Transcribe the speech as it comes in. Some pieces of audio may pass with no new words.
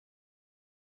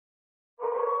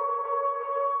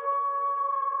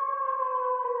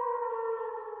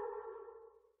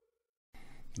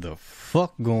The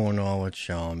fuck going on with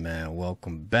y'all, man?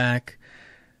 Welcome back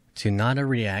to not a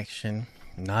reaction,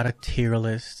 not a tier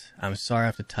list. I'm sorry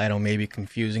if the title may be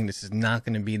confusing. This is not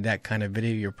going to be that kind of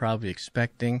video you're probably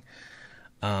expecting.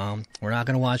 We're not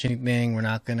going to watch anything. We're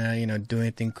not going to, do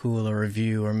anything cool or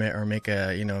review or make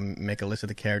a, make a list of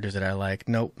the characters that I like.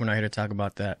 Nope, we're not here to talk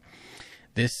about that.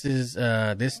 This is,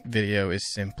 this video is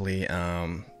simply,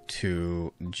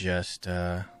 to just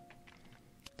thank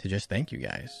you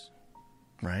guys.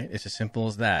 Right? It's as simple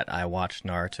as that. I watched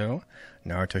Naruto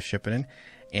Shippuden,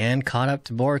 and caught up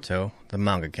to Boruto, the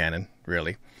manga canon,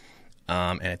 really.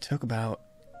 And it took about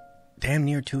damn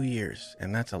near 2 years,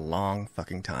 and that's a long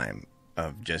fucking time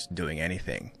of just doing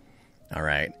anything. All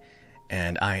right?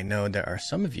 And I know there are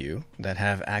some of you that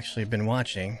have actually been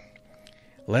watching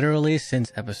literally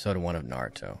since episode 1 of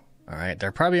Naruto. All right?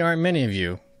 There probably aren't many of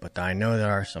you, but I know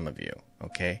there are some of you,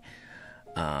 okay?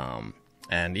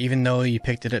 And even though you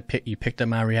picked up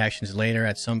my reactions later,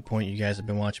 at some point you guys have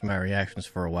been watching my reactions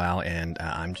for a while, and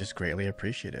I'm just greatly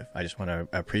appreciative. I just want to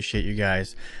appreciate you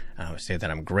guys. Say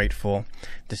that I'm grateful,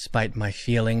 despite my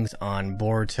feelings on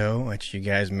Boruto, which you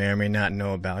guys may or may not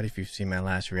know about if you've seen my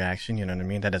last reaction. You know what I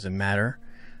mean? That doesn't matter,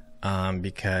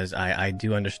 because I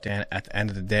do understand at the end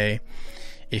of the day,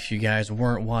 if you guys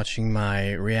weren't watching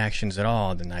my reactions at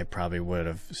all, then I probably would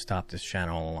have stopped this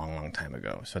channel a long time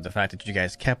ago. So the fact that you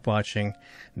guys kept watching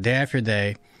day after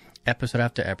day, episode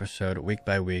after episode, week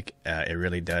by week, it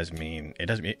really does mean,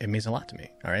 it means a lot to me.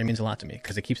 All right, it means a lot to me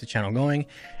because it keeps the channel going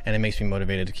and it makes me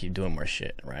motivated to keep doing more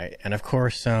shit, right? And of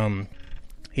course, me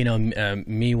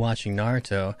watching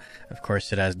Naruto, of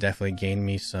course, it has definitely gained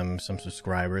me some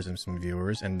subscribers and some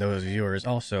viewers, and those viewers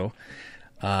also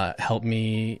help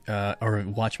me or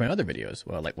watch my other videos,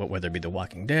 well, like whether it be The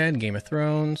Walking Dead, Game of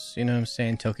Thrones, you know what I'm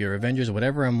saying, Tokyo Revengers,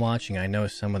 whatever I'm watching. I know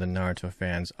some of the Naruto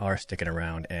fans are sticking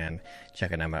around and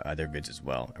checking out my other vids as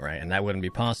well, right? And that wouldn't be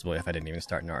possible if I didn't even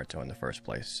start Naruto in the first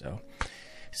place.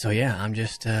 So yeah, I'm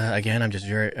just again,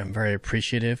 I'm very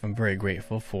appreciative. I'm very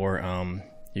grateful for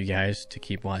you guys to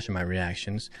keep watching my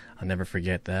reactions. I'll never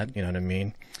forget that, you know what I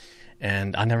mean?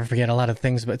 And I'll never forget a lot of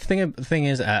things, but the thing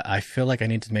is, I feel like I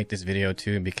need to make this video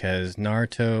too, because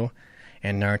Naruto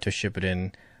and Naruto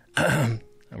Shippuden,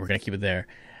 we're gonna keep it there.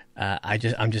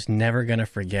 I'm just never gonna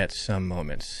forget some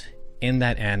moments in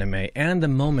that anime and the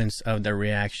moments of the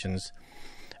reactions,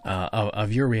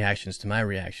 of your reactions to my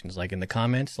reactions, like in the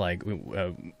comments, like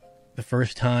the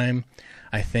first time,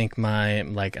 I think I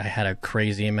had a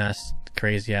crazy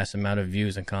ass amount of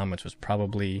views and comments was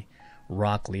probably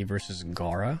Rock Lee versus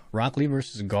Gaara. Rock Lee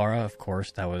versus Gaara, of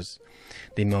course, that was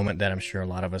the moment that I'm sure a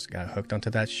lot of us got hooked onto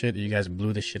that shit. You guys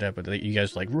blew the shit up, but you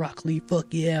guys were like, Rock Lee, fuck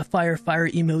yeah, fire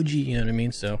emoji, you know what I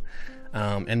mean? So,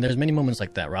 and there's many moments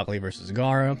like that. Rock Lee versus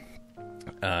Gaara,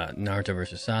 Naruto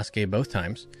versus Sasuke, both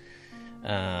times.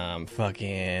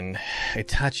 Fucking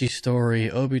Itachi story,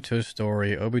 Obito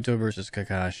story, Obito versus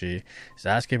Kakashi,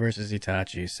 Sasuke versus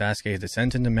Itachi, Sasuke's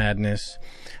descent into madness,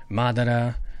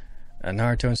 Madara,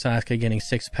 Naruto and Sasuke getting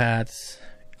 6 paths.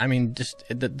 I mean, just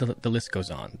the list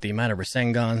goes on. The amount of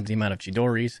Rasengans, the amount of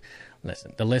Chidoris.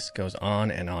 Listen, the list goes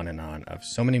on and on and on of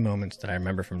so many moments that I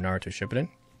remember from Naruto Shippuden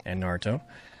and Naruto,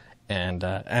 and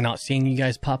seeing you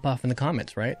guys pop off in the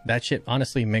comments. Right, that shit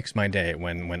honestly makes my day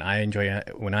when I enjoy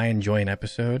an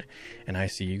episode, and I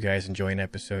see you guys enjoying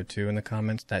episode 2 in the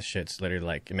comments. That shit's literally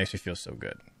like, it makes me feel so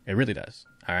good. It really does.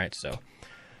 All right, so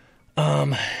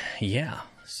yeah.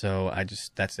 So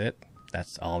that's it.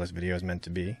 That's all this video is meant to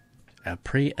be. I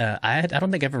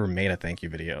don't think I've ever made a thank you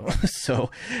video.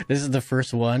 So this is the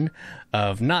first one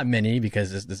of not many,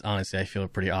 because this honestly, I feel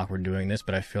pretty awkward doing this,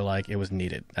 but I feel like it was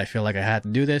needed. I feel like I had to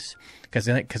do this because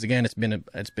again, it's been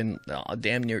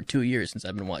damn near 2 years since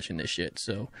I've been watching this shit.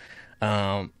 So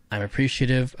I'm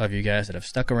appreciative of you guys that have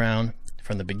stuck around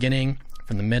from the beginning,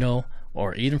 from the middle,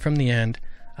 or even from the end.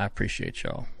 I appreciate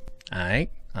y'all. All right,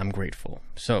 I'm grateful.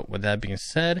 So with that being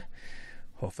said,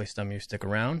 hopefully some of you stick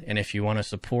around, and if you want to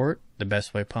support, the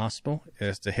best way possible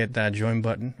is to hit that join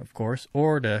button, of course,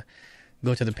 or to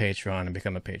go to the Patreon and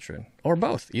become a patron, or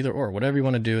both, either or, whatever you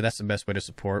want to do. That's the best way to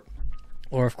support.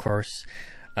 Or of course,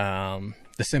 the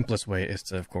simplest way is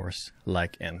to, of course,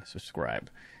 like and subscribe,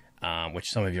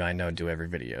 which some of you I know do every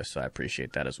video, so I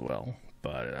appreciate that as well.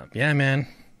 But yeah, man,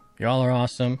 y'all are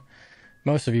awesome.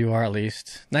 Most of you are, at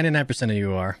least 99% of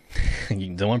you are. The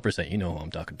 1%, you know who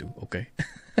I'm talking to, okay?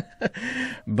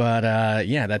 But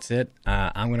yeah, that's it.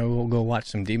 I'm gonna go watch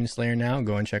some Demon Slayer now.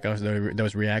 Go and check out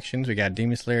those reactions. We got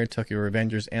Demon Slayer, Tokyo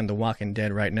Revengers, and The Walking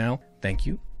Dead right now. Thank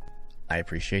you. I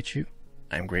appreciate you.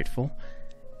 I'm grateful.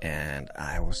 And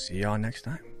I will see y'all next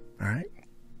time. All right?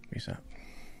 Peace out.